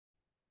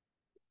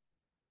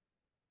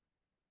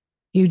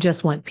You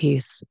just want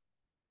peace.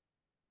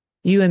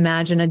 You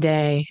imagine a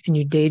day and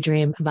you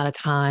daydream about a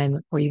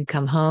time where you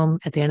come home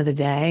at the end of the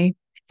day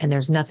and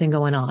there's nothing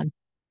going on.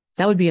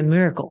 That would be a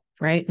miracle,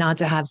 right? Not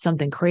to have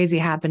something crazy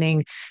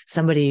happening,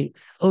 somebody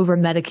over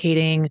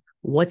medicating,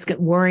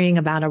 worrying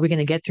about, are we going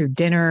to get through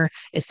dinner?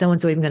 Is so and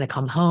so even going to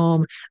come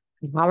home?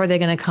 How are they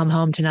going to come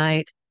home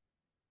tonight?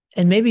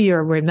 And maybe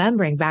you're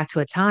remembering back to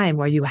a time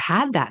where you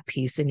had that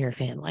peace in your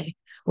family,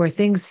 where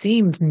things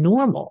seemed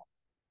normal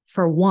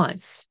for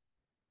once.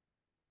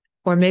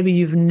 Or maybe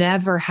you've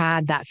never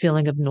had that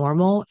feeling of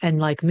normal. And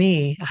like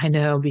me, I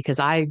know because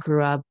I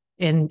grew up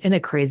in a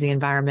crazy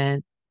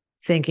environment,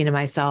 thinking to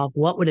myself,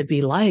 what would it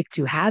be like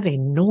to have a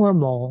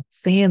normal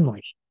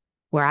family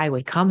where I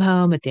would come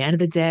home at the end of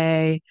the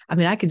day? I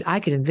mean, I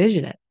could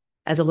envision it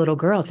as a little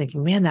girl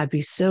thinking, man, that'd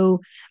be so,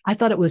 I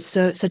thought it was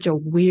such a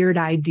weird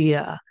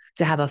idea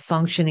to have a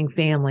functioning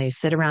family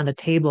sit around a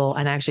table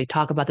and actually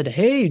talk about the day.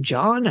 Hey,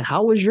 John,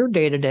 how was your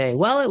day today?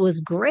 Well, it was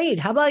great.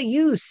 How about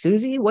you,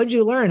 Susie? What'd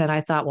you learn? And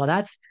I thought, well,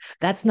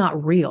 that's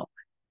not real.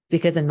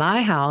 Because in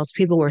my house,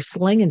 people were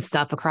slinging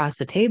stuff across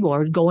the table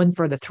or going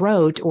for the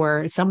throat,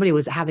 or somebody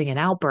was having an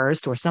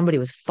outburst, or somebody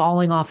was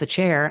falling off the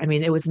chair. I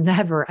mean, it was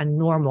never a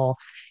normal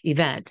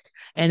event.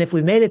 And if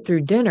we made it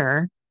through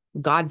dinner,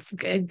 God,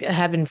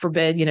 heaven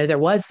forbid, there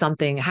was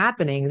something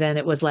happening, then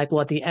it was like,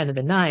 well, at the end of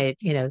the night,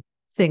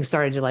 things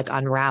started to like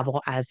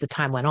unravel as the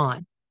time went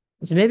on.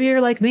 So maybe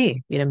you're like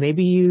me,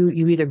 maybe you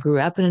either grew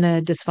up in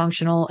a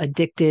dysfunctional,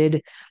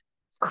 addicted,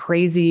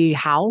 crazy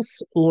house,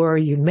 or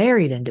you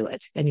married into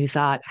it and you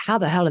thought, how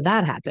the hell did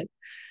that happen?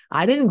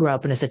 I didn't grow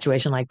up in a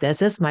situation like this.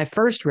 This is my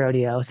first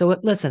rodeo. So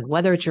listen,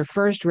 whether it's your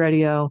first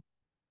rodeo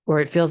or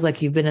it feels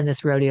like you've been in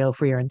this rodeo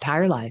for your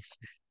entire life,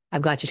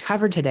 I've got you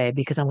covered today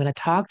because I'm going to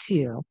talk to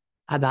you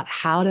about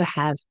how to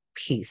have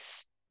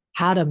peace,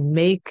 how to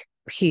make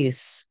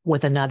peace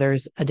with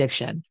another's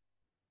addiction.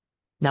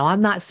 Now,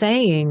 I'm not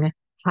saying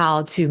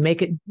how to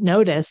make it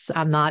notice.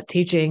 I'm not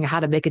teaching how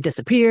to make it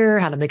disappear,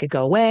 how to make it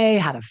go away,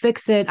 how to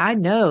fix it. I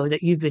know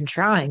that you've been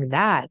trying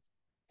that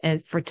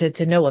and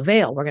to no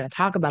avail. We're going to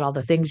talk about all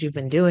the things you've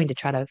been doing to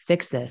try to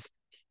fix this.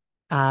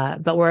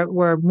 But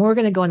we're more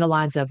going to go in the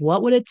lines of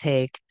what would it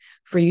take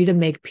for you to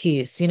make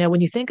peace?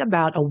 When you think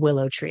about a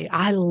willow tree,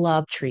 I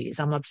love trees.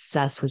 I'm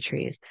obsessed with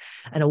trees.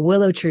 And a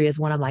willow tree is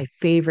one of my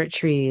favorite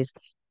trees.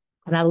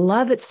 And I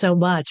love it so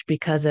much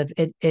because of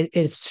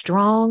it's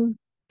strong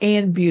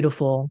and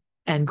beautiful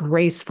and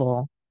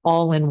graceful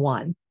all in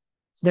one.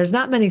 There's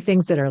not many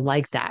things that are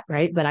like that,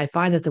 right? But I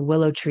find that the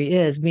willow tree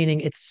is,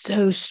 meaning it's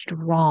so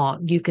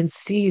strong. You can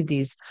see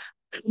these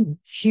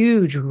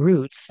huge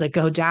roots that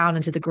go down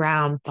into the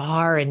ground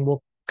far and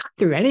will cut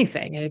through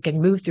anything. And it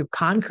can move through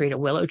concrete, a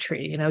willow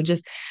tree,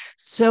 just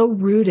so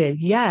rooted.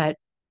 Yet,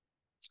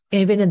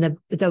 even in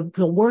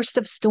the worst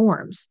of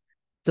storms,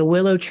 the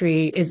willow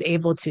tree is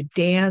able to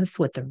dance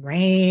with the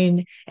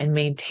rain and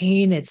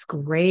maintain its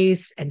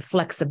grace and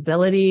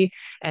flexibility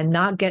and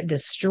not get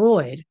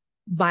destroyed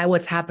by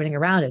what's happening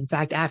around it. In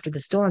fact, after the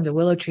storm, the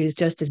willow tree is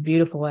just as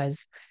beautiful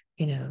as,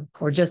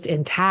 or just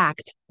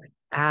intact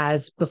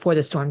as before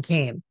the storm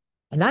came.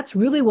 And that's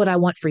really what I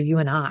want for you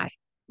and I.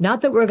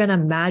 Not that we're going to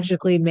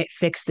magically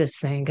fix this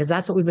thing, because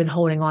that's what we've been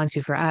holding on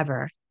to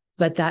forever,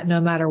 but that no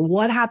matter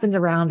what happens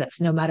around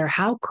us, no matter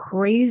how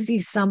crazy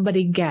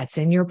somebody gets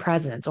in your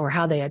presence or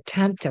how they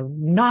attempt to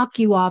knock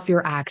you off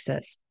your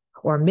axis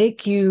or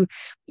make you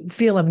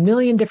feel a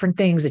million different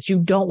things that you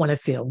don't want to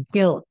feel,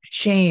 guilt,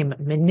 shame,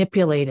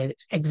 manipulated,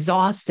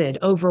 exhausted,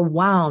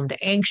 overwhelmed,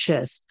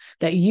 anxious,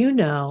 that you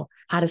know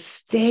how to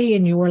stay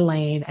in your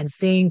lane and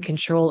stay in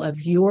control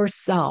of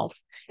yourself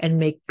and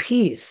make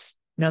peace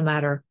no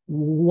matter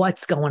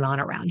what's going on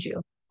around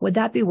you. Would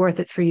that be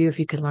worth it for you if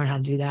you could learn how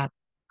to do that?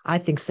 I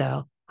think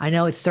so. I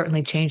know it's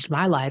certainly changed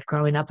my life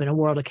growing up in a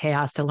world of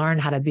chaos to learn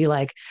how to be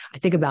like, I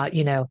think about,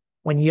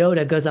 when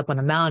Yoda goes up on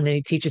a mountain and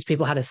he teaches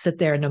people how to sit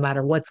there no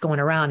matter what's going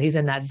around, he's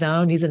in that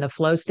zone, he's in the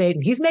flow state,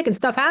 and he's making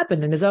stuff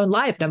happen in his own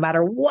life, no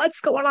matter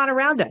what's going on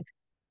around him.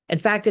 In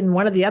fact, in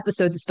one of the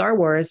episodes of Star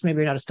Wars, maybe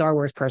you're not a Star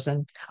Wars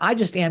person, I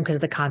just am because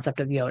of the concept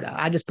of Yoda.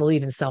 I just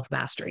believe in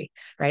self-mastery,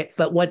 right?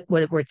 But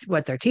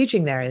what they're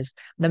teaching there is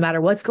no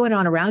matter what's going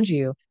on around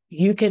you,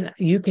 you can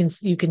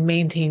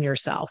maintain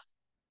yourself.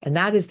 And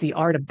that is the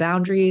art of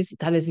boundaries.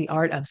 That is the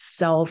art of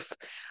self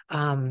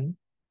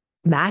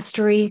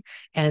mastery.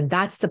 And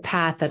that's the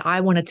path that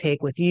I want to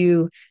take with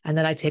you and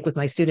that I take with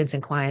my students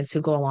and clients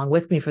who go along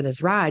with me for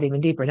this ride even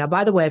deeper. Now,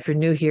 by the way, if you're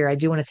new here, I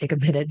do want to take a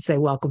minute and say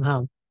welcome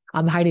home.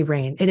 I'm Heidi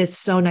Rain. It is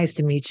so nice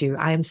to meet you.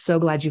 I am so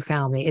glad you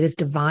found me. It is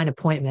divine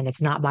appointment.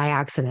 It's not by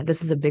accident.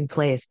 This is a big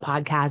place,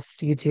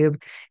 podcasts,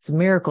 YouTube. It's a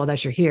miracle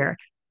that you're here.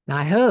 Now,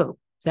 I hope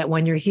that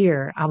when you're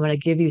here, I'm going to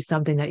give you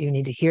something that you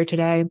need to hear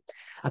today,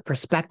 a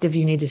perspective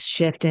you need to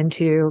shift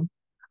into,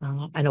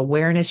 an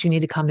awareness you need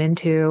to come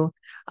into,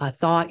 a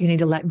thought you need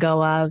to let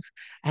go of,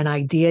 an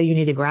idea you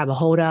need to grab a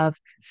hold of,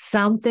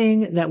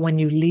 something that when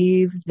you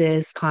leave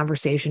this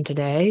conversation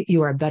today,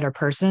 you are a better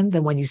person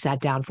than when you sat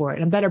down for it.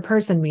 And a better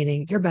person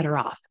meaning you're better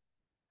off.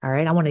 All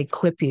right. I want to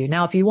equip you.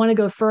 Now, if you want to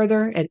go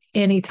further at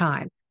any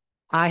time,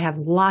 I have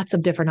lots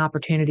of different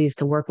opportunities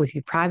to work with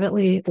you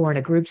privately or in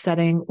a group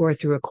setting or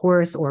through a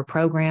course or a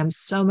program.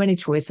 So many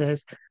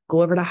choices.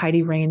 Go over to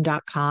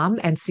HeidiRain.com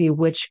and see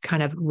which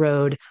kind of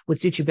road would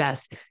suit you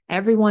best.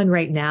 Everyone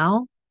right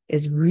now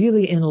is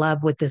really in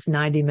love with this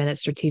 90-minute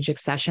strategic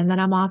session that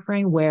I'm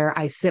offering, where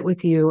I sit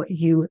with you,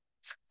 you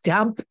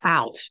dump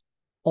out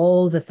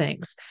all the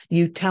things.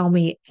 You tell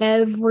me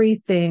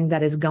everything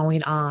that is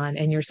going on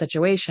in your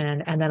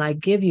situation. And then I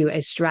give you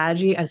a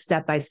strategy, a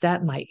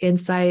step-by-step, my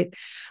insight,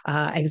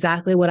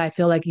 exactly what I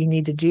feel like you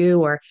need to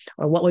do, or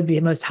what would be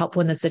most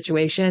helpful in the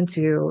situation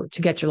to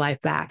get your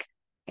life back.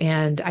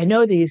 And I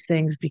know these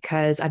things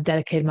because I've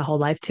dedicated my whole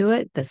life to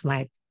it. That's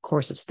my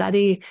course of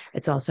study.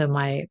 It's also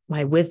my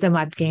wisdom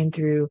I've gained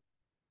through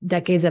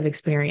decades of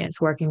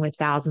experience working with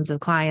thousands of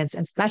clients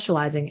and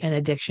specializing in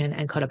addiction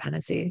and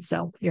codependency.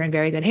 So you're in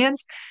very good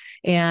hands.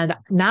 And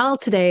now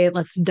today,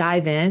 let's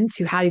dive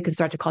into how you can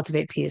start to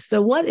cultivate peace.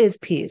 So what is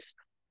peace?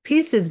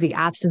 Peace is the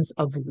absence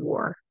of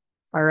war.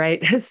 All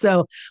right.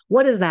 So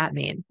what does that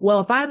mean?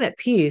 Well, if I'm at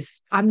peace,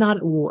 I'm not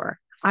at war.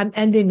 I'm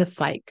ending the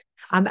fight.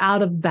 I'm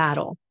out of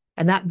battle.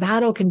 And that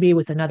battle can be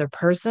with another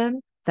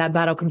person. That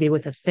battle can be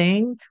with a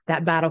thing.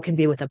 That battle can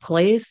be with a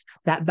place.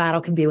 That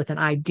battle can be with an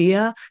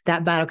idea.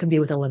 That battle can be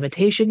with a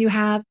limitation you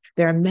have.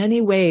 There are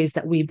many ways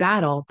that we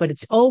battle, but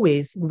it's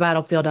always the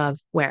battlefield of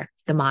where?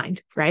 The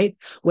mind, right?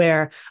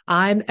 Where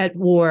I'm at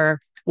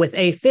war with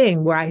a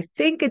thing where I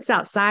think it's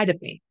outside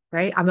of me,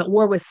 right? I'm at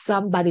war with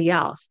somebody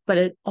else, but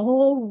it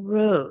all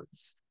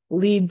roads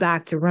lead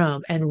back to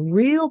Rome. And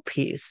real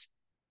peace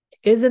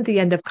isn't the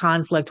end of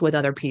conflict with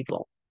other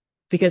people,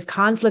 because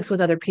conflicts with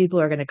other people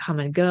are going to come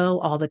and go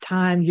all the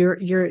time.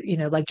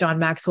 Like John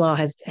Maxwell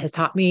has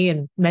taught me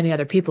and many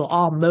other people,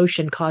 all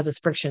motion causes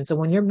friction. So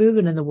when you're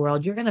moving in the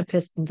world, you're going to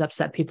piss and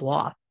upset people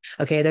off.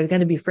 Okay. There's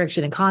going to be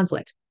friction and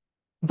conflict,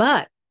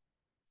 but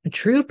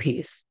true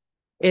peace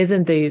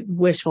isn't the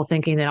wishful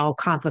thinking that all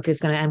conflict is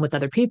going to end with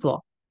other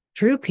people.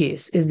 True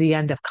peace is the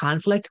end of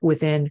conflict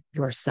within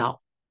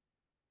yourself.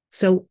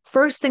 So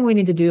first thing we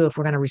need to do if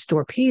we're going to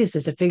restore peace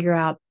is to figure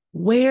out,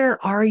 where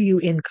are you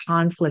in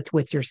conflict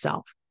with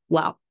yourself?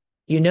 Well,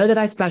 you know that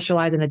I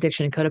specialize in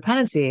addiction and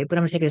codependency, but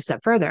I'm going to take it a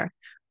step further.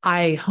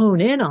 I hone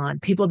in on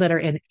people that are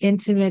in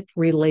intimate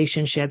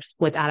relationships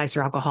with addicts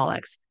or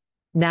alcoholics.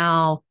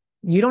 Now,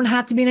 you don't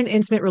have to be in an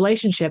intimate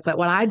relationship, but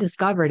what I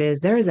discovered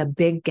is there is a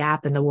big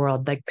gap in the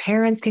world. Like,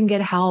 parents can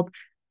get help,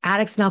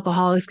 addicts and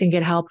alcoholics can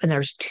get help. And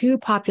there's two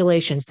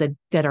populations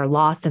that are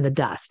lost in the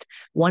dust.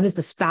 One is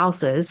the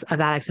spouses of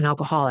addicts and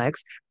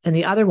alcoholics, and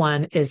the other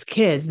one is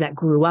kids that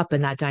grew up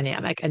in that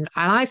dynamic. And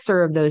I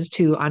serve those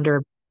two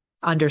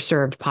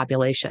underserved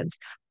populations.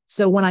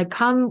 So when I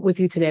come with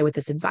you today with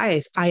this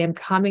advice, I am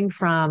coming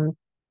from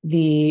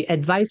the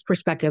advice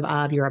perspective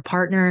of, you're a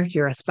partner,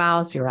 you're a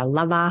spouse, you're a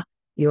lover,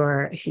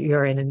 you're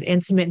in an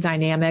intimate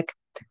dynamic.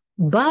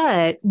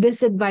 But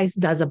this advice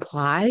does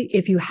apply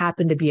if you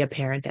happen to be a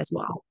parent as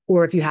well,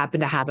 or if you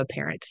happen to have a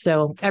parent.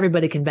 So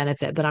everybody can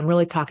benefit, but I'm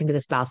really talking to the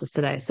spouses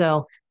today.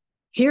 So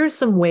here's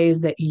some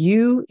ways that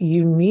you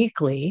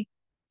uniquely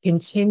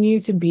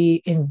continue to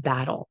be in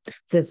battle.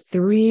 The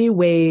three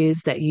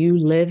ways that you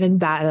live in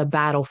the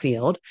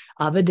battlefield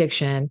of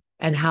addiction,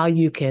 and how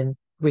you can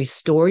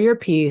restore your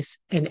peace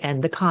and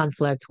end the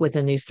conflict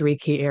within these three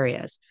key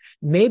areas.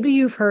 Maybe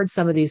you've heard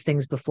some of these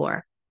things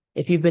before.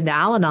 If you've been to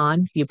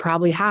Al-Anon, you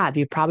probably have.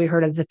 You've probably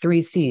heard of the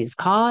three C's: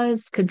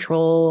 cause,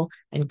 control,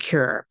 and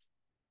cure.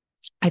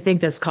 I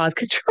think that's cause,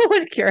 control,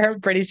 and cure.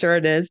 I'm pretty sure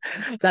it is.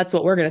 That's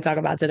what we're going to talk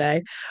about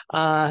today.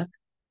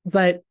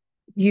 But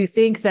you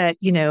think that,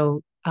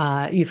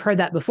 you've heard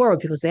that before, when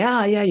people say,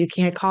 oh, yeah, you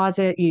can't cause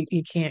it.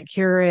 You can't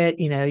cure it.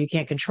 You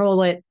can't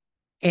control it.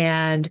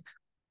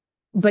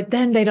 But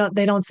then they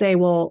don't say,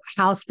 well,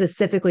 how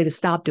specifically to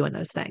stop doing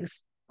those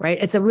things, right?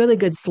 It's a really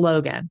good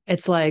slogan.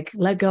 It's like,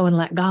 let go and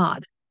let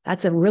God.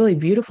 That's a really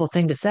beautiful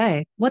thing to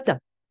say. What the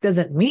does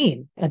it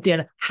mean at the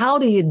end? How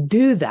do you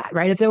do that,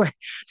 right? If there were,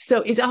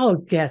 so it's,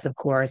 oh yes, of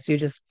course, you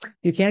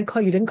didn't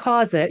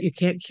cause it, you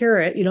can't cure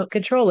it, you don't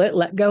control it,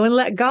 let go and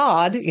let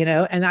God,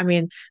 and I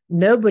mean,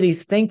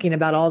 nobody's thinking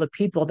about all the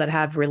people that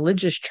have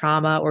religious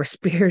trauma or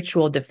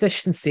spiritual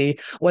deficiency,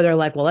 where they're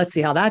like, well, let's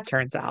see how that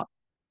turns out.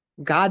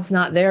 God's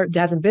not there,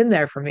 hasn't been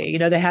there for me.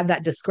 They have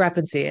that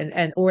discrepancy,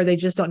 or they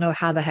just don't know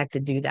how the heck to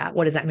do that.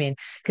 What does that mean?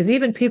 Because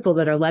even people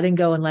that are letting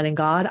go and letting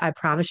God, I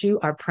promise you,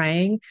 are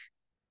praying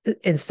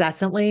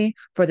incessantly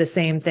for the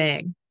same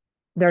thing.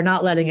 They're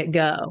not letting it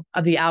go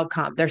of the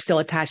outcome. They're still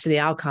attached to the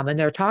outcome, and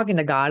they're talking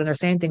to God, and they're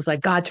saying things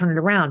like, God, turn it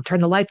around,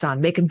 turn the lights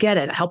on, make him get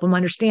it, help him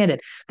understand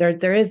it.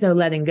 There is no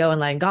letting go and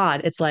letting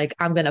God. It's like,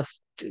 I'm going to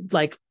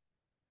like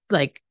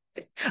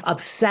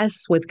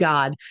obsess with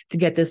God to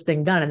get this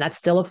thing done. And that's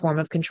still a form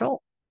of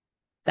control.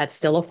 That's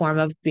still a form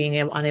of being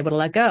unable to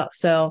let go.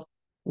 So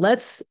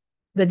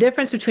the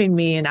difference between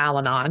me and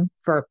Al-Anon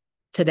for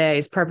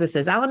today's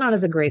purposes, Al-Anon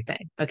is a great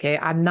thing. Okay.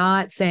 I'm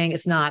not saying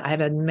it's not. I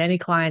have had many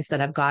clients that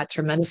have got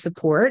tremendous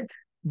support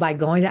by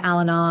going to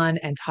Al-Anon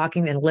and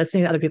talking and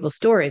listening to other people's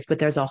stories. But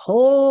there's a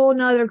whole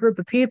nother group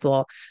of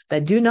people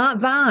that do not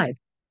vibe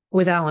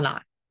with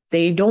Al-Anon.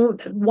 They don't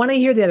want to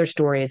hear the other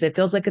stories. It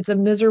feels like it's a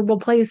miserable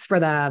place for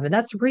them. And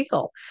that's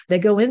real. They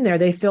go in there,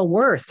 they feel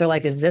worse. They're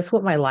like, is this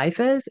what my life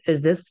is?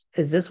 Is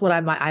this what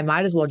I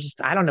might as well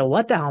just, I don't know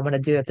what the hell I'm going to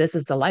do if this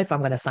is the life I'm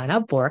going to sign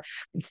up for.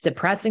 It's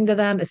depressing to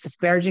them, it's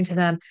disparaging to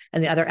them.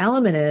 And the other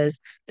element is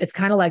it's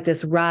kind of like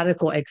this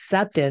radical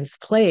acceptance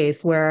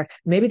place where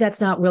maybe that's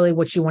not really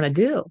what you want to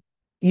do.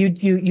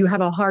 You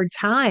have a hard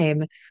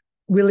time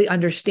really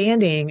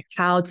understanding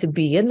how to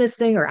be in this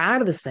thing or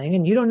out of this thing,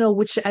 and you don't know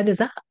which end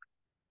is up.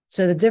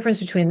 So the difference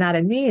between that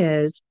and me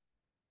is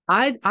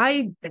I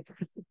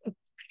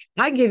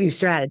I give you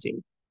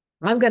strategy.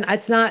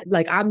 It's not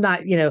like I'm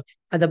not,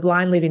 the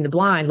blind leading the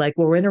blind. Like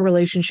we're in a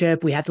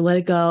relationship, we have to let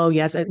it go.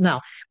 Yes. No,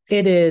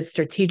 it is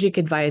strategic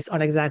advice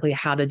on exactly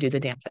how to do the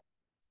damn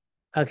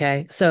thing.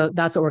 Okay. So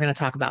that's what we're going to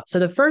talk about. So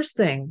the first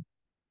thing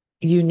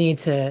you need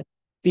to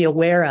be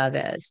aware of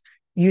is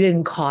you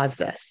didn't cause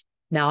this.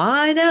 Now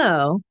I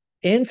know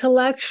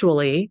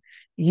intellectually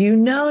you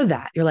know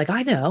that. You're like,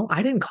 I know,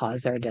 I didn't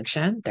cause their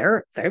addiction.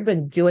 They've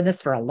been doing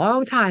this for a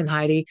long time,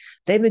 Heidi.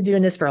 They've been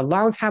doing this for a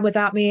long time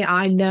without me.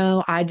 I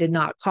know I did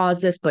not cause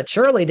this, but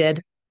Shirley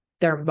did.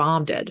 Their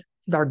mom did.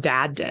 Their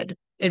dad did.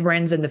 It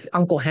runs in the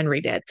Uncle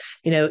Henry did.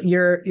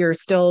 You're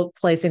still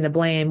placing the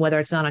blame, whether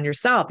it's not on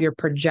yourself, you're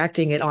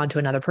projecting it onto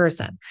another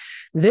person.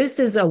 This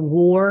is a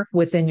war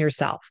within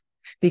yourself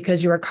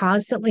because you are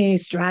constantly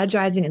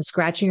strategizing and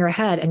scratching your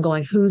head and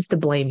going, who's to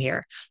blame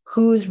here?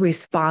 Who's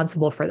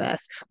responsible for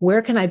this?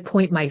 Where can I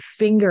point my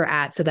finger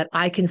at so that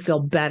I can feel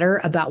better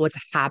about what's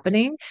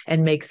happening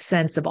and make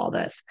sense of all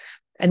this?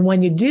 And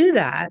when you do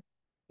that,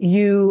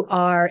 you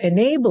are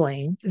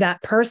enabling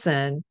that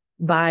person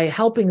by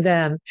helping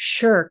them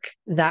shirk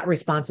that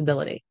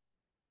responsibility.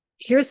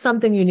 Here's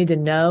something you need to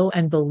know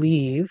and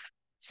believe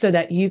so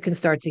that you can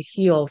start to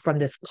heal from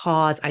this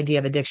cause idea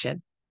of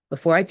addiction.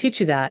 Before I teach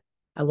you that,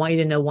 I want you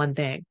to know one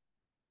thing.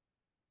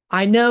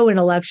 I know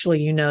intellectually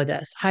you know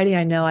this. Heidi,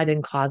 I know I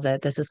didn't cause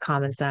it. This is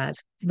common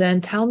sense. Then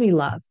tell me,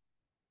 love,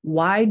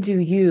 why do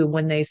you,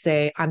 when they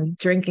say, I'm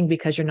drinking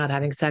because you're not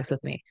having sex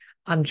with me,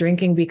 I'm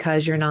drinking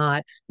because you're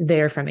not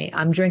there for me,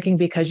 I'm drinking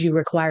because you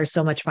require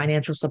so much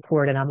financial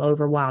support and I'm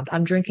overwhelmed,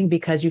 I'm drinking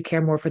because you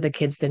care more for the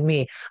kids than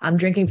me, I'm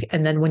drinking.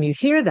 And then when you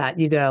hear that,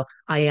 you go,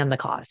 I am the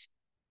cause.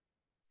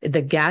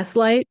 The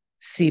gaslight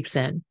seeps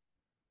in.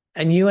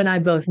 And you and I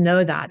both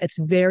know that it's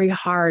very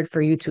hard for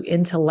you to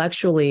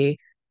intellectually,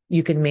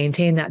 you can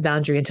maintain that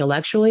boundary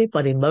intellectually,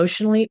 but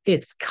emotionally,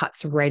 it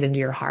cuts right into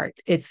your heart.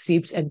 It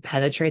seeps and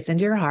penetrates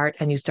into your heart,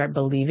 and you start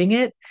believing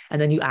it, and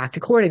then you act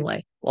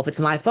accordingly. Well, if it's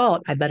my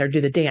fault, I better do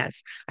the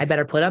dance. I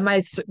better put on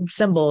my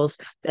symbols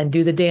and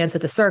do the dance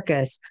at the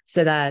circus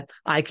so that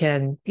I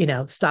can,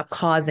 stop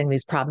causing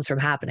these problems from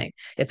happening.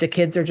 If the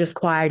kids are just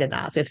quiet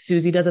enough, if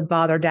Susie doesn't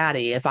bother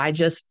daddy, if I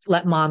just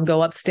let mom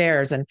go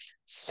upstairs and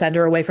send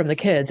her away from the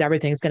kids,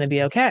 everything's going to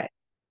be okay.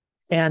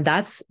 And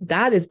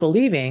that is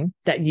believing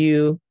that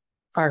you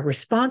are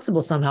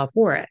responsible somehow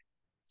for it.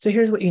 So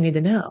here's what you need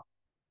to know.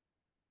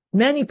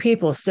 Many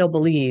people still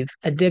believe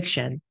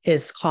addiction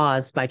is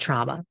caused by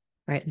trauma,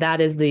 right?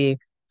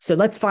 So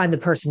let's find the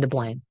person to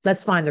blame.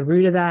 Let's find the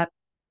root of that.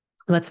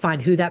 Let's find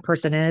who that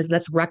person is.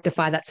 Let's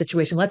rectify that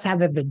situation. Let's have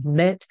them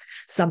admit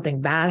something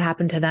bad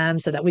happened to them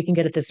so that we can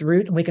get at this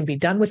root and we can be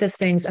done with these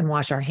things and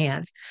wash our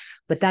hands.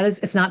 But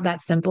it's not that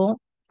simple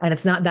and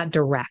it's not that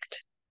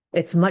direct.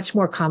 It's much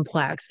more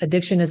complex.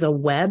 Addiction is a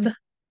web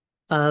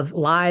of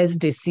lies,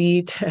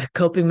 deceit,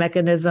 coping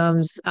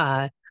mechanisms,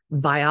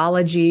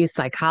 biology,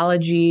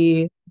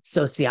 psychology,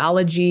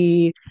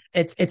 sociology.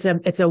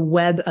 It's a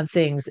web of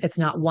things. It's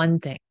not one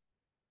thing.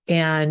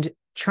 And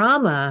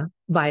trauma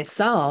by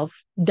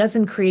itself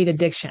doesn't create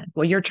addiction.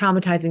 Well, you're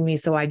traumatizing me,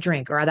 so I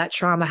drink, or that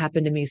trauma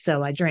happened to me,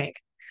 so I drink.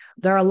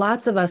 There are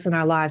lots of us in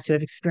our lives who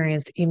have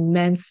experienced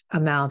immense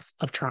amounts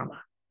of trauma.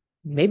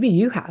 Maybe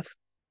you have.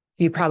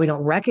 You probably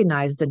don't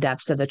recognize the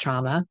depths of the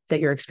trauma that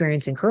you're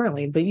experiencing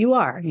currently, but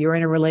you're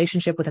in a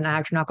relationship with an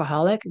addict and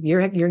alcoholic.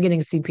 You're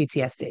getting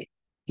CPTSD.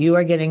 You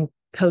are getting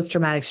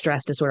post-traumatic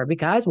stress disorder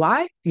because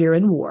why? You're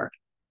in war.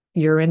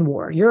 You're in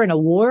war. You're in a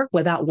war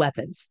without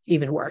weapons,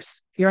 even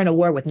worse. You're in a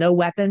war with no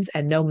weapons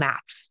and no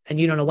maps, and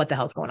you don't know what the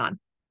hell's going on.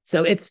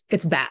 So it's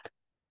bad.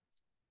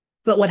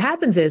 But what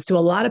happens is to a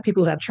lot of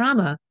people who have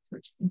trauma,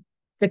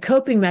 the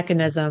coping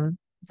mechanism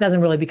doesn't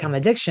really become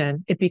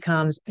addiction. It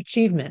becomes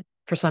achievement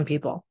for some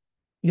people.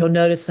 You'll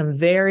notice some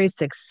very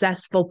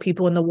successful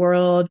people in the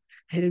world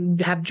who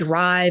have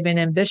drive and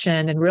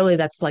ambition, and really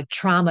that's like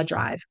trauma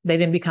drive. They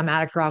didn't become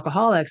addict or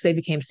alcoholics. They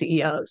became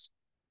CEOs.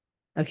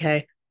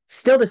 Okay.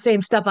 Still the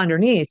same stuff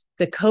underneath.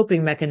 The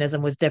coping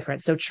mechanism was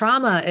different. So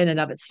trauma in and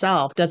of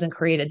itself doesn't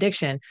create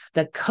addiction.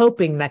 The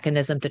coping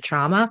mechanism to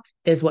trauma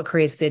is what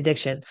creates the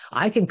addiction.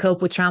 I can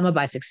cope with trauma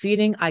by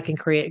succeeding. I can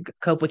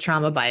cope with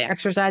trauma by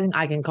exercising.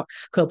 I can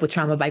cope with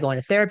trauma by going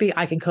to therapy.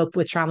 I can cope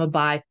with trauma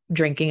by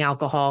drinking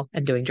alcohol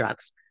and doing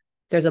drugs.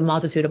 There's a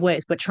multitude of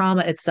ways, but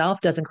trauma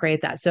itself doesn't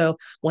create that. So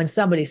when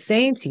somebody's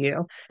saying to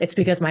you, it's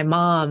because my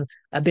mom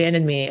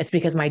abandoned me, it's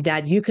because my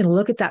dad, you can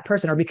look at that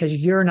person, or because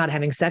you're not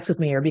having sex with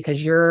me, or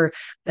because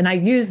and I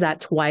use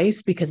that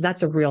twice because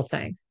that's a real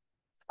thing.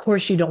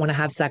 course you don't want to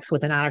have sex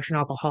with an addict or an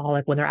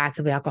alcoholic when they're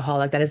actively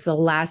alcoholic. That is the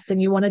last thing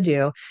you want to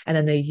do. And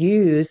then they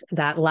use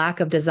that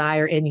lack of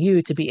desire in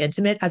you to be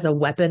intimate as a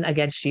weapon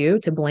against you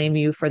to blame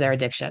you for their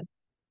addiction.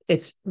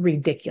 It's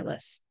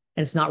ridiculous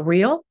and it's not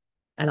real.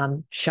 And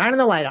I'm shining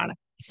the light on it.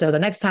 So the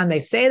next time they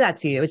say that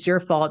to you, it's your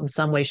fault in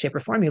some way, shape, or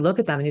form. You look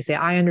at them and you say,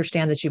 I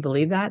understand that you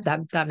believe that.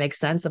 That makes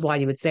sense of why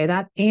you would say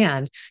that.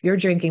 And you're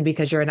drinking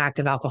because you're an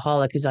active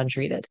alcoholic who's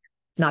untreated,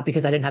 not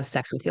because I didn't have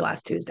sex with you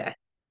last Tuesday.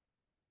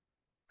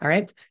 All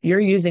right.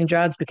 You're using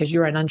drugs because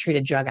you're an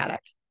untreated drug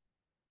addict,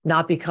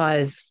 not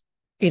because,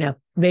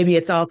 maybe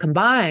it's all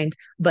combined,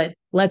 but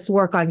let's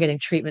work on getting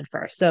treatment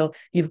first. So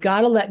you've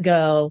got to let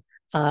go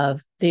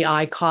of the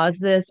I caused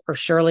this, or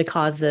Shirley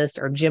caused this,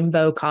 or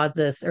Jimbo caused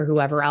this, or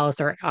whoever else,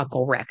 or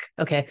Uncle Rick.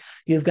 Okay.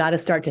 You've got to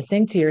start to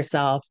think to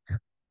yourself,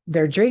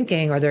 they're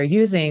drinking or they're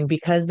using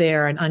because they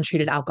are an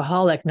untreated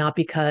alcoholic, not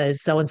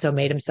because so-and-so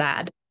made him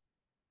sad.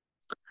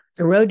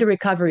 The road to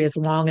recovery is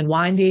long and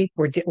windy.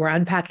 We're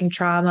unpacking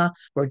trauma.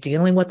 We're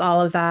dealing with all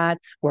of that.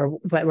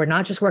 But we're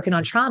not just working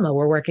on trauma.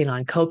 We're working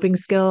on coping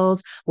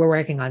skills. We're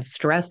working on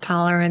stress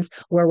tolerance.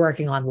 We're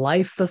working on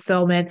life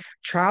fulfillment.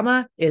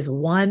 Trauma is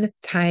one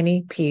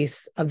tiny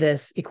piece of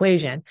this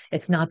equation.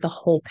 It's not the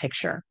whole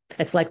picture.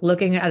 It's like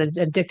looking at an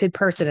addicted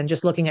person and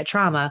just looking at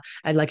trauma,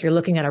 and like you're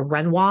looking at a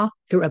Renoir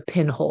through a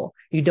pinhole.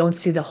 You don't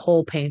see the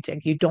whole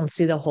painting. You don't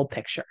see the whole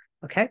picture.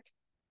 Okay.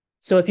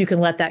 So if you can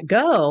let that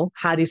go,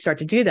 how do you start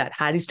to do that?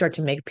 How do you start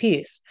to make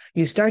peace?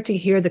 You start to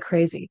hear the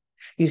crazy.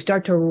 You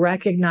start to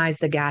recognize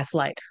the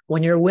gaslight.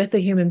 When you're with a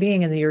human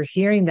being and you're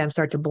hearing them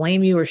start to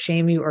blame you or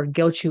shame you or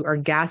guilt you or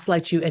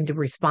gaslight you into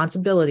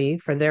responsibility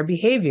for their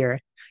behavior,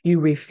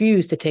 you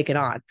refuse to take it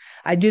on.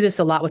 I do this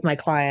a lot with my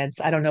clients.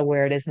 I don't know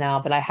where it is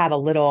now, but I have a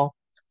little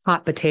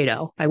hot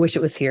potato. I wish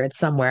it was here. It's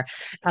somewhere.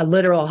 A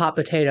literal hot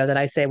potato that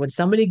I say, when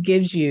somebody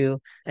gives you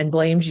and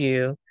blames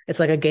you, it's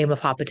like a game of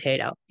hot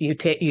potato. You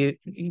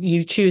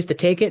choose to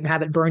take it and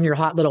have it burn your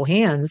hot little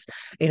hands,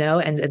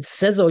 and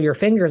sizzle your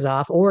fingers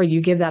off, or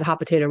you give that hot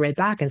potato right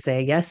back and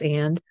say, yes,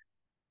 and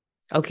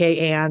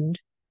okay, and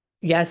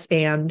yes,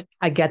 and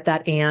I get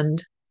that,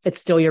 and it's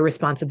still your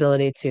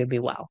responsibility to be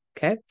well.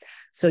 Okay.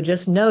 So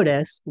just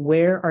notice,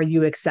 where are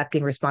you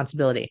accepting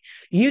responsibility?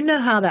 You know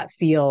how that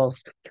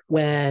feels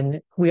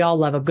when we all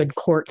love a good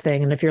court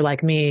thing. And if you're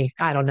like me,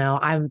 I don't know,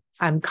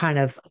 I'm kind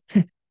of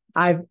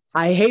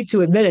I hate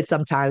to admit it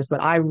sometimes,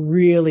 but I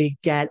really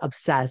get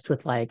obsessed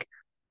with like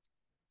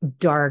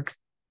dark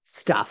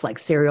stuff, like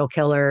serial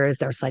killers,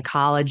 their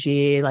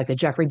psychology, like the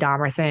Jeffrey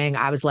Dahmer thing.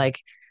 I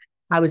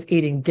was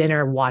eating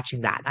dinner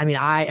watching that. I mean,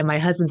 and my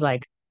husband's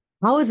like,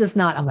 how is this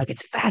not? I'm like,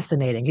 it's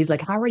fascinating. He's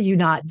like, how are you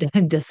not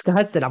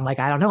disgusted? I'm like,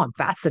 I don't know. I'm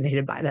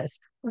fascinated by this.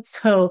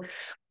 So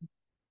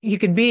you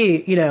can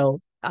be,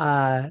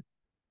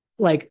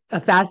 like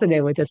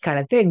fascinated with this kind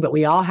of thing, but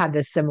we all have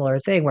this similar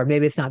thing where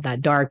maybe it's not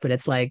that dark, but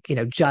it's like,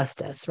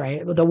 justice,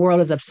 right? The world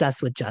is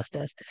obsessed with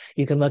justice.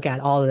 You can look at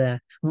all of the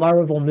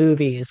Marvel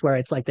movies where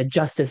it's like the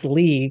Justice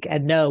League,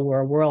 and no, we're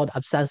a world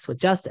obsessed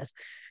with justice.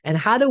 And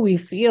how do we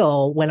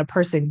feel when a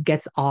person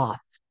gets off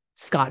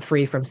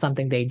scot-free from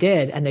something they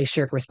did and they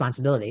shirk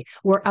responsibility?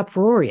 We're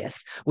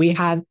uproarious. We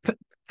have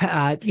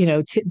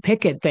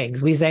picket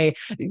things. We say,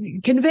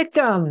 convict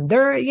them.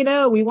 They're,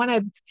 we want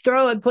to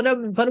throw and put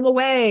them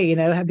away,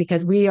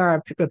 because we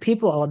are a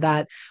people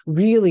that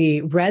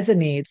really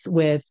resonates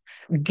with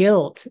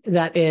guilt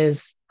that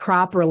is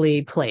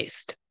properly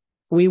placed.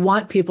 We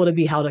want people to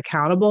be held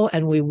accountable,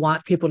 and we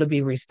want people to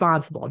be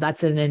responsible.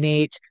 That's an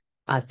innate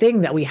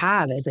thing that we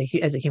have as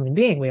a human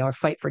being. We all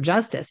fight for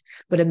justice.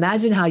 But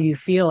imagine how you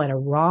feel at a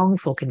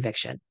wrongful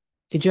conviction.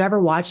 Did you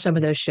ever watch some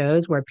of those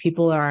shows where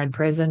people are in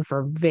prison for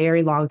a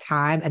very long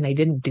time and they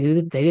didn't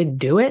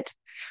do it?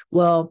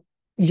 Well,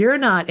 you're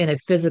not in a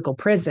physical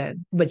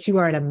prison, but you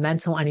are in a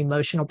mental and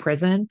emotional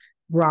prison,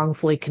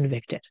 wrongfully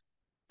convicted.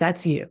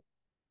 That's you.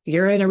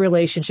 You're in a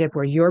relationship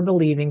where you're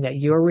believing that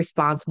you're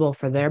responsible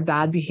for their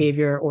bad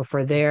behavior, or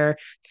for their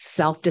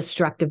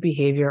self-destructive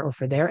behavior, or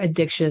for their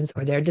addictions,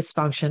 or their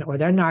dysfunction, or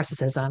their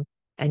narcissism,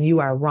 and you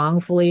are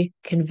wrongfully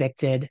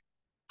convicted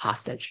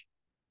hostage.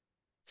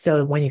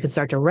 So when you can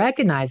start to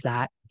recognize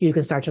that, you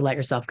can start to let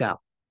yourself go.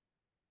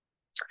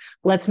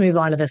 Let's move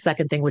on to the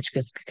second thing, which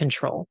is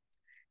control.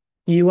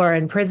 You are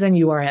in prison,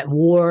 you are at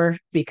war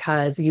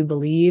because you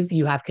believe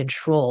you have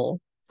control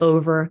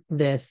over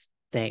this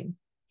thing.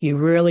 You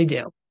really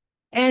do.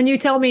 And you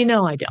tell me,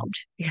 no, I don't.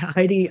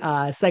 Heidi,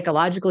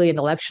 psychologically,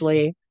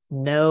 intellectually,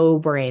 no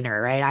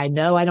brainer, right? I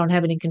know I don't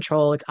have any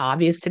control. It's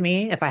obvious to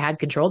me. If I had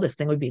control, this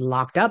thing would be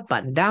locked up,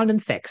 buttoned down,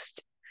 and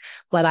fixed.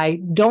 But I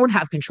don't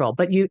have control.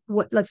 But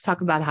let's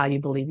talk about how you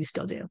believe you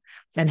still do,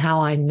 and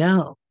how I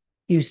know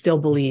you still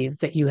believe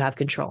that you have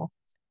control.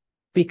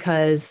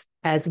 Because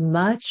as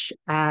much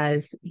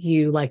as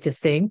you like to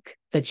think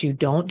that you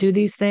don't do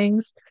these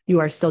things,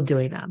 you are still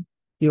doing them.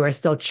 You are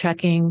still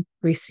checking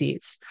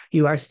receipts.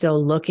 You are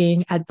still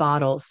looking at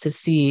bottles to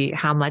see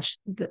how much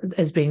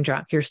is being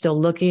drunk. You're still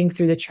looking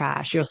through the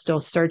trash. You're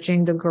still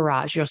searching the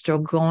garage. You're still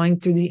going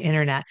through the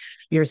internet.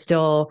 You're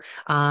still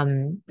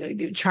trying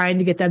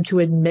to get them to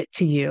admit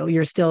to you.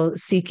 You're still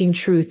seeking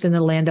truth in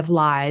the land of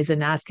lies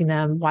and asking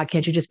them, why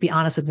can't you just be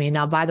honest with me?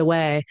 Now, by the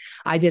way,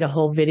 I did a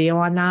whole video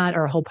on that,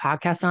 or a whole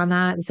podcast on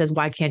that. It says,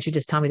 why can't you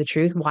just tell me the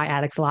truth? Why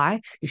addicts lie?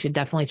 You should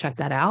definitely check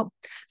that out.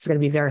 It's going to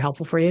be very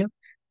helpful for you,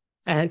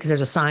 because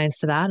there's a science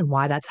to that and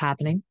why that's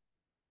happening.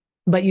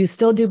 But you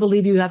still do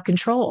believe you have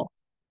control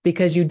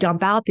because you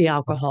dump out the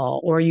alcohol,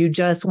 or you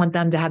just want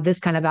them to have this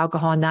kind of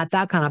alcohol and not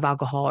that kind of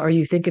alcohol. Or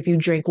you think if you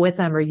drink with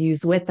them or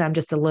use with them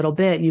just a little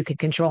bit, you can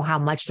control how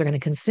much they're going to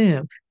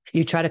consume.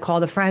 You try to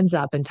call the friends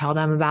up and tell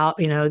them about,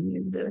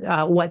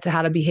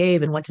 how to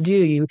behave and what to do.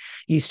 You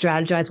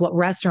strategize what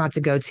restaurant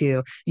to go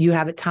to. You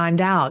have it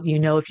timed out.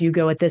 If you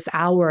go at this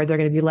hour, they're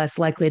going to be less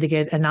likely to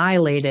get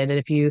annihilated. And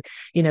if you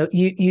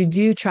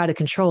do try to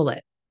control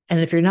it. And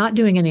if you're not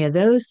doing any of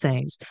those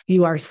things,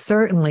 you are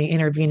certainly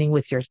intervening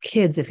with your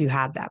kids if you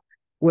have them,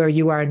 where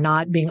you are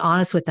not being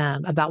honest with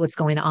them about what's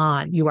going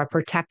on. You are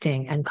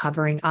protecting and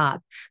covering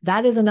up.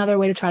 That is another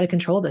way to try to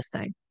control this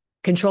thing.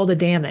 Control the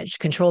damage,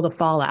 control the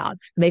fallout,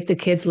 make the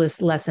kids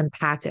less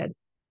impacted.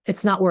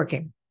 It's not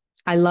working.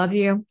 I love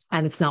you,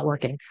 and it's not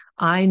working.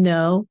 I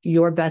know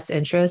your best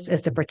interest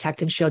is to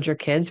protect and shield your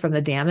kids from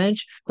the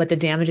damage, but the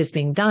damage is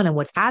being done. And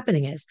what's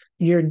happening is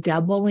you're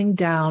doubling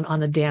down on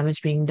the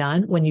damage being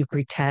done when you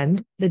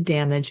pretend the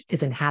damage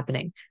isn't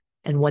happening.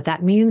 And what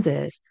that means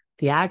is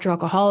the addict or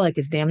alcoholic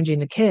is damaging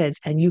the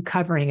kids, and you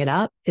covering it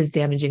up is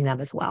damaging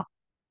them as well.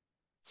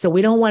 So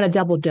we don't want a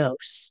double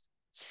dose.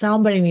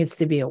 Somebody needs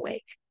to be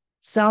awake.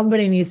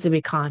 Somebody needs to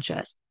be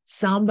conscious.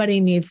 Somebody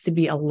needs to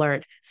be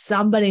alert.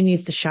 Somebody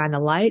needs to shine the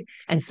light,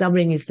 and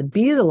somebody needs to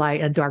be the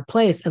light in a dark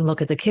place and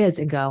look at the kids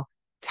and go,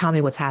 tell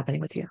me what's happening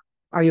with you.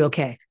 Are you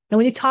okay? And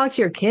when you talk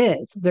to your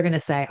kids, they're going to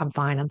say, I'm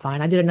fine. I'm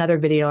fine. I did another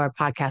video or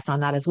podcast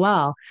on that as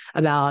well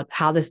about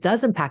how this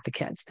does impact the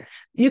kids.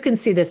 You can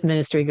see this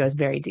ministry goes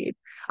very deep.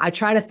 I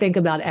try to think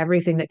about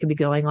everything that could be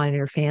going on in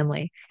your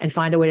family and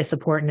find a way to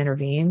support and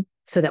intervene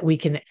so that we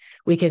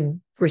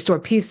can restore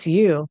peace to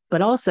you.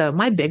 But also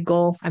my big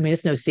goal, I mean,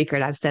 it's no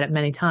secret, I've said it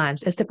many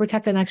times, is to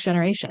protect the next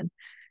generation.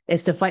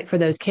 It's to fight for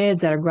those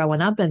kids that are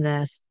growing up in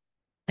this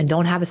and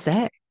don't have a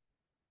say,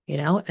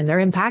 and they're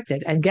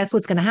impacted. And guess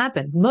what's going to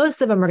happen?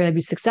 Most of them are going to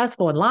be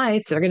successful in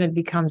life. They're going to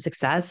become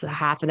success.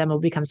 Half of them will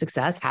become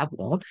success, half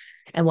won't.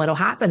 And what'll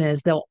happen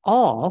is they'll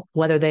all,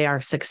 whether they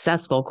are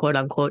successful, quote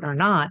unquote, or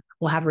not,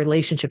 will have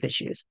relationship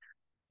issues.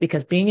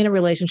 Because being in a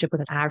relationship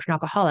with an addict or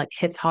alcoholic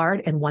hits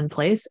hard in one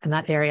place, and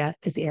that area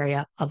is the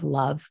area of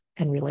love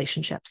and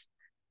relationships.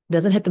 It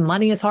doesn't hit the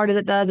money as hard as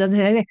it doesn't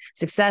hit anything.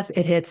 Success,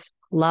 it hits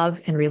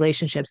love and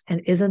relationships.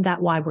 And isn't that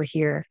why we're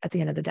here at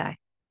the end of the day?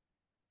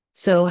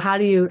 So how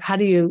do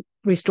you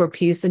restore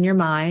peace in your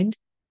mind?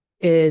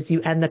 Is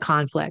you end the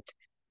conflict.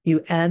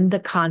 You end the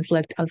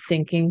conflict of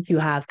thinking you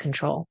have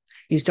control.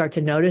 You start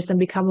to notice and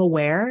become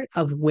aware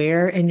of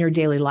where in your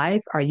daily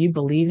life are you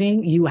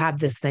believing you have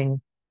this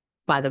thing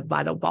by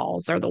the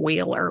balls or the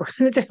wheel or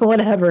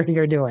whatever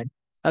you're doing.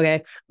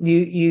 Okay.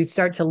 You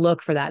start to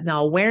look for that.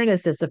 Now,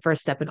 awareness is the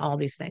first step in all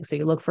these things. So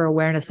you look for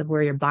awareness of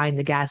where you're buying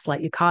the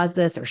gaslight. You caused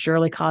this, or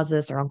Shirley caused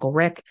this, or Uncle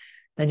Rick.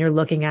 Then you're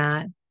looking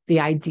at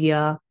the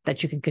idea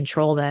that you can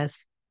control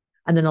this.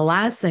 And then the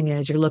last thing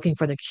is you're looking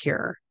for the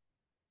cure.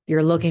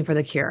 You're looking for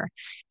the cure,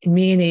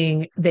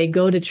 meaning they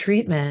go to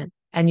treatment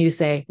and you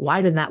say,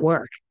 why didn't that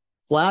work?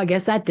 Well, I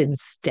guess that didn't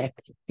stick.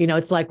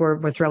 It's like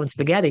we're throwing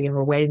spaghetti and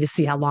we're waiting to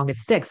see how long it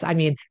sticks. I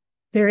mean,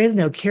 there is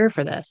no cure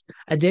for this.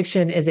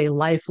 Addiction is a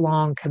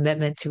lifelong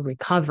commitment to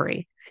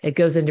recovery. It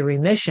goes into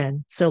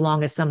remission so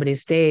long as somebody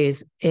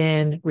stays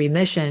in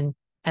remission,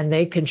 and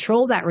they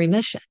control that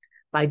remission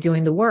by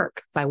doing the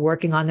work, by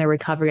working on their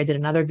recovery. I did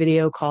another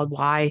video called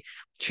Why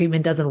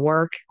Treatment Doesn't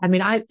Work. I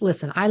mean, I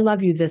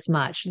love you this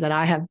much that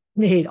I have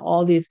made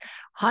all these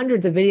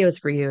hundreds of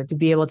videos for you to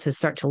be able to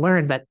start to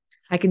learn. But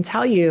I can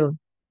tell you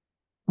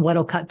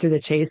what'll cut through the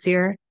chase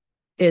here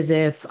is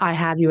if I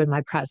have you in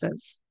my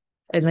presence,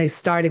 and like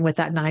starting with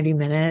that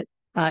 90-minute,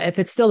 if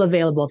it's still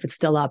available, if it's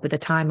still up at the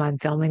time I'm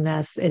filming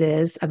this, it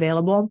is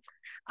available.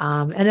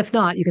 And if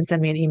not, you can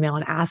send me an email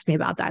and ask me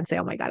about that and say,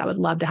 oh my God, I would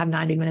love to have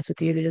 90 minutes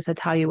with you to just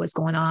tell you what's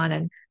going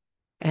on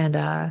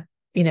and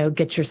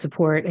get your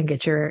support and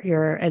get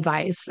your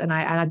advice. And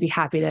I'd be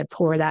happy to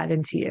pour that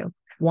into you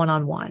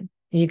one-on-one.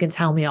 And you can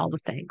tell me all the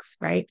things,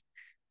 right?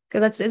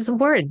 Because it's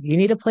important. You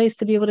need a place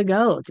to be able to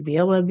go, to be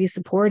able to be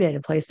supported,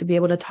 a place to be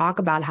able to talk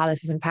about how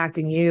this is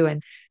impacting you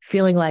and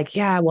feeling like,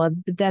 yeah, well,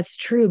 that's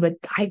true, but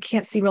I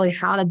can't see really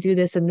how to do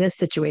this in this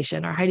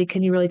situation. Or Heidi,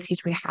 can you really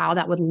teach me how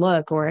that would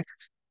look? Or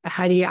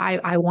Heidi,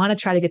 I want to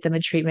try to get them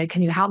in treatment.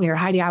 Can you help me? Or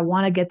Heidi, I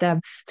want to get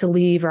them to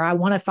leave, or I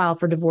want to file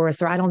for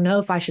divorce, or I don't know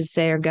if I should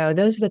stay or go.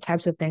 Those are the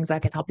types of things I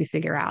can help you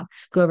figure out.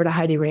 Go over to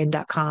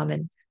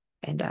HeidiRain.com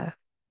and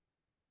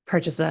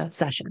purchase a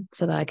session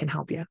so that I can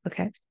help you.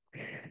 Okay.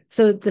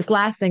 So this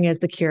last thing is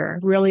the cure,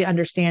 really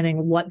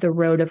understanding what the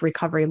road of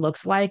recovery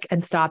looks like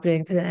and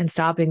stopping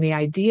the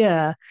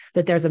idea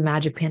that there's a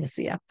magic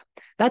panacea.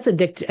 That's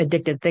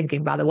addicted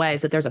thinking, by the way,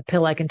 is that there's a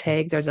pill I can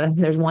take. There's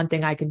one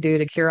thing I can do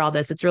to cure all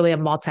this. It's really a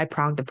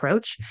multi-pronged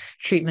approach.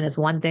 Treatment is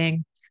one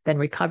thing, then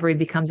recovery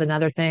becomes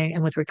another thing.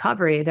 And with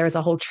recovery, there's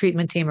a whole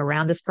treatment team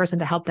around this person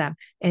to help them.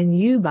 And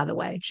you, by the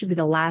way, should be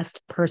the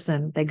last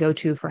person they go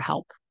to for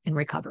help in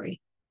recovery.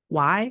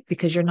 Why?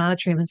 Because you're not a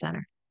treatment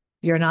center.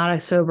 You're not a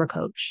sober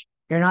coach.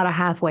 You're not a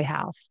halfway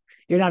house.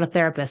 You're not a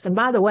therapist. And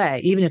by the way,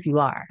 even if you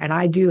are, and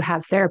I do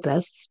have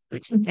therapists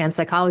and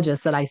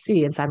psychologists that I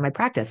see inside my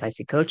practice, I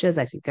see coaches,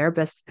 I see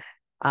therapists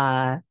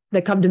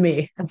that come to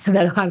me. I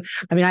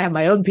have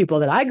my own people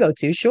that I go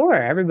to. Sure,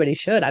 everybody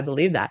should. I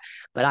believe that.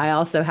 But I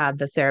also have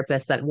the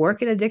therapists that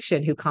work in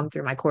addiction who come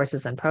through my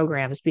courses and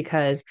programs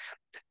because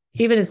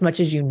even as much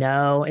as you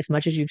know, as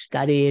much as you've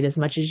studied, as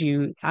much as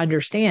you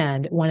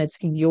understand, when it's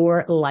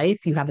your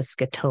life, you have a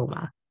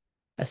scotoma.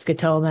 A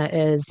scotoma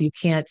is you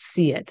can't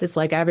see it. It's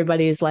like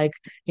everybody's like,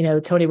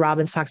 Tony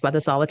Robbins talks about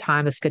this all the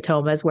time. A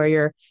scotoma is where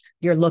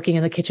you're looking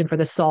in the kitchen for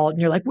the salt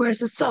and you're like, where's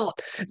the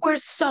salt?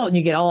 Where's the salt? And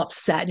you get all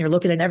upset and you're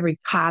looking in every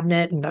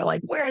cabinet and they're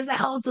like, where's the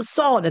hell is the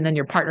salt? And then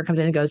your partner comes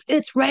in and goes,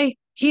 it's right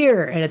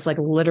here. And it's like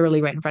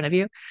literally right in front of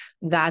you.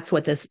 That's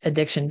what this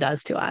addiction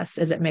does to us,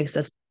 is it makes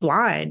us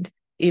blind,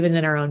 even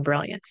in our own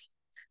brilliance.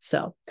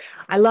 So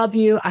I love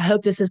you. I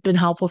hope this has been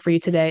helpful for you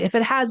today. If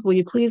it has, will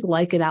you please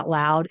like it out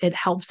loud? It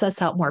helps us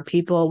help more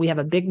people. We have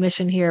a big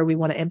mission here. We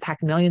want to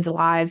impact millions of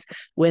lives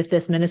with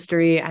this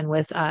ministry and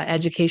with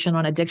education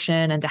on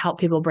addiction, and to help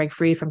people break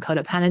free from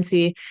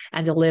codependency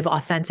and to live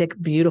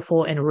authentic,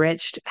 beautiful,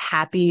 enriched,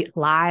 happy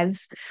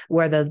lives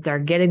where they're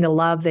getting the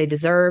love they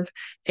deserve.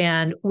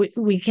 And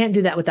we can't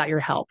do that without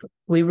your help.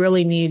 We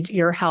really need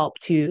your help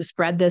to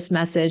spread this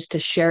message, to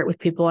share it with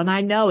people. And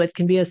I know it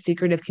can be a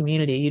secretive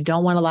community. You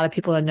don't want a lot of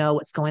people to know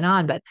what's going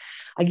on, but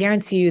I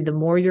guarantee you, the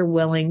more you're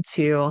willing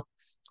to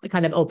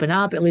kind of open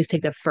up, at least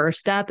take the first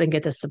step and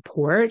get the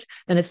support,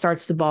 then it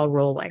starts the ball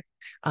rolling.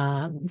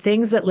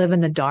 Things that live in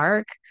the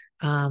dark,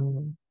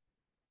 they're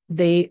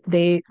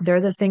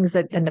the things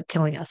that end up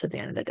killing us at the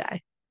end of the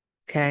day.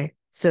 Okay.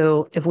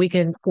 So if we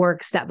can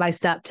work step by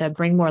step to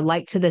bring more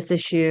light to this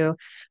issue,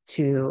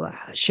 to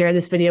share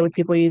this video with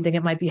people you think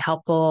it might be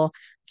helpful,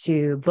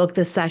 to book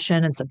this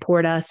session and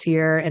support us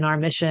here in our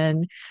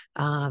mission,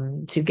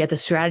 to get the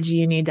strategy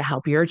you need to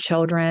help your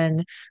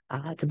children,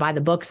 to buy the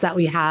books that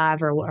we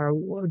have,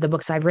 or the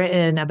books I've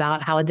written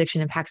about how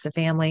addiction impacts the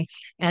family.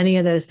 Any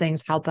of those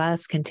things help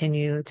us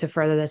continue to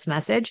further this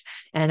message.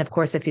 And of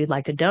course, if you'd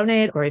like to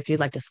donate or if you'd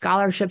like to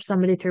scholarship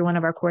somebody through one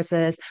of our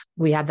courses,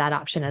 we have that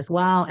option as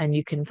well. And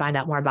you can find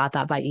out more about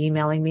that by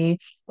emailing me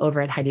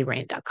over at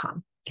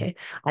heidirain.com. Okay.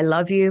 I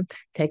love you.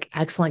 Take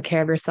excellent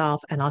care of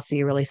yourself, and I'll see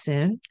you really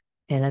soon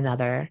in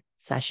another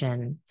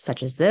session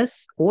such as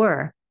this,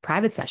 or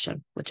private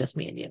session with just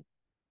me and you.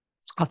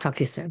 I'll talk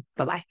to you soon.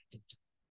 Bye-bye.